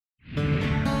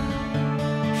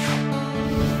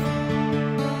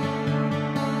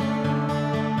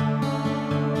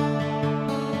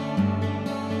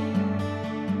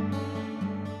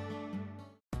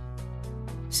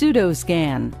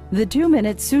Sudoscan, the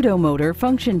 2-minute pseudomotor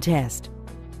function test.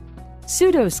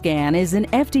 Sudoscan is an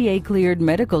FDA-cleared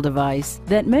medical device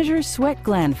that measures sweat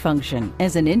gland function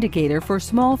as an indicator for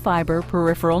small fiber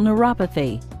peripheral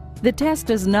neuropathy. The test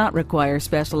does not require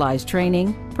specialized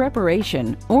training,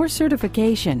 preparation, or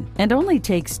certification and only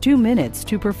takes 2 minutes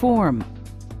to perform.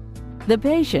 The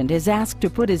patient is asked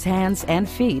to put his hands and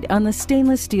feet on the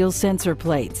stainless steel sensor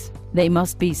plates. They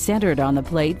must be centered on the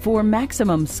plate for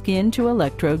maximum skin to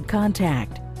electrode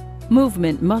contact.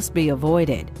 Movement must be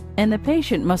avoided, and the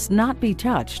patient must not be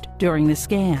touched during the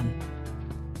scan.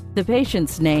 The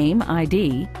patient's name,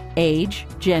 ID, age,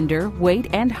 gender, weight,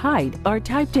 and height are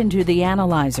typed into the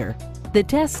analyzer. The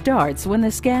test starts when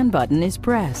the scan button is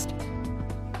pressed.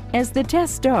 As the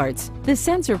test starts, the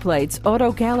sensor plates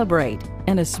auto-calibrate,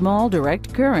 and a small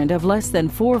direct current of less than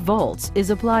 4 volts is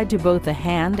applied to both the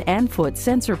hand and foot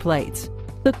sensor plates.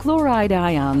 The chloride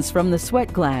ions from the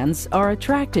sweat glands are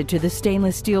attracted to the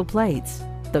stainless steel plates.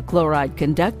 The chloride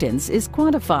conductance is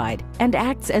quantified and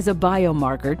acts as a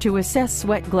biomarker to assess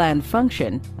sweat gland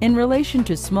function in relation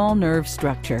to small nerve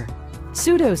structure.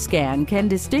 Sudoscan can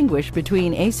distinguish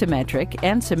between asymmetric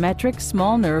and symmetric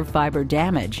small nerve fiber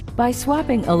damage by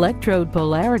swapping electrode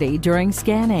polarity during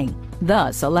scanning,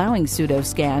 thus allowing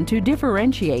Sudoscan to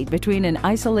differentiate between an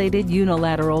isolated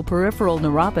unilateral peripheral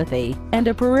neuropathy and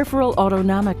a peripheral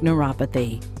autonomic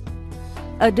neuropathy.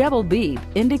 A double beep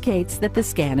indicates that the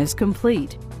scan is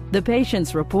complete. The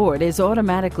patient's report is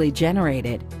automatically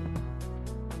generated.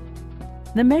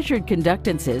 The measured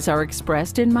conductances are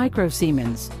expressed in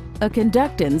microsiemens. A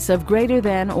conductance of greater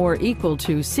than or equal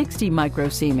to 60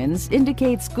 microsiemens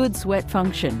indicates good sweat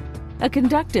function. A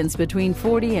conductance between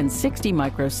 40 and 60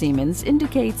 microsiemens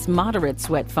indicates moderate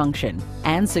sweat function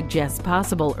and suggests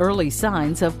possible early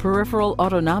signs of peripheral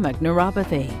autonomic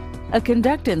neuropathy. A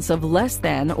conductance of less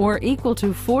than or equal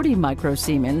to 40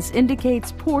 microsiemens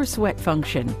indicates poor sweat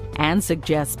function and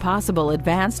suggests possible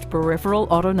advanced peripheral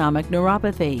autonomic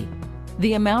neuropathy.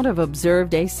 The amount of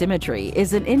observed asymmetry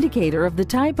is an indicator of the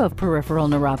type of peripheral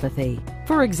neuropathy.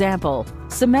 For example,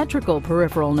 symmetrical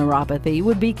peripheral neuropathy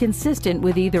would be consistent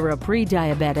with either a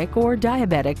pre-diabetic or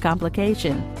diabetic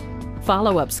complication.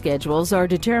 Follow-up schedules are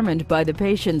determined by the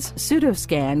patient's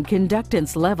Sudoscan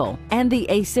conductance level and the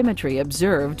asymmetry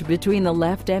observed between the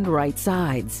left and right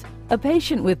sides. A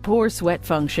patient with poor sweat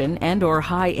function and/or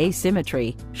high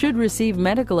asymmetry should receive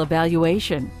medical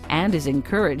evaluation and is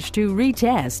encouraged to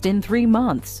retest in 3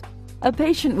 months. A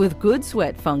patient with good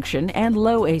sweat function and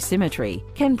low asymmetry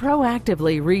can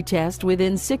proactively retest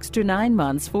within 6 to 9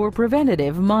 months for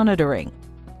preventative monitoring.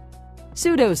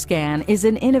 Sudoscan is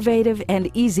an innovative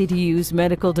and easy-to-use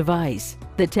medical device.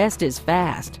 The test is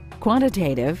fast,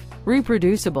 quantitative,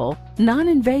 reproducible,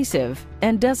 non-invasive,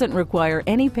 and doesn't require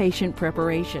any patient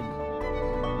preparation.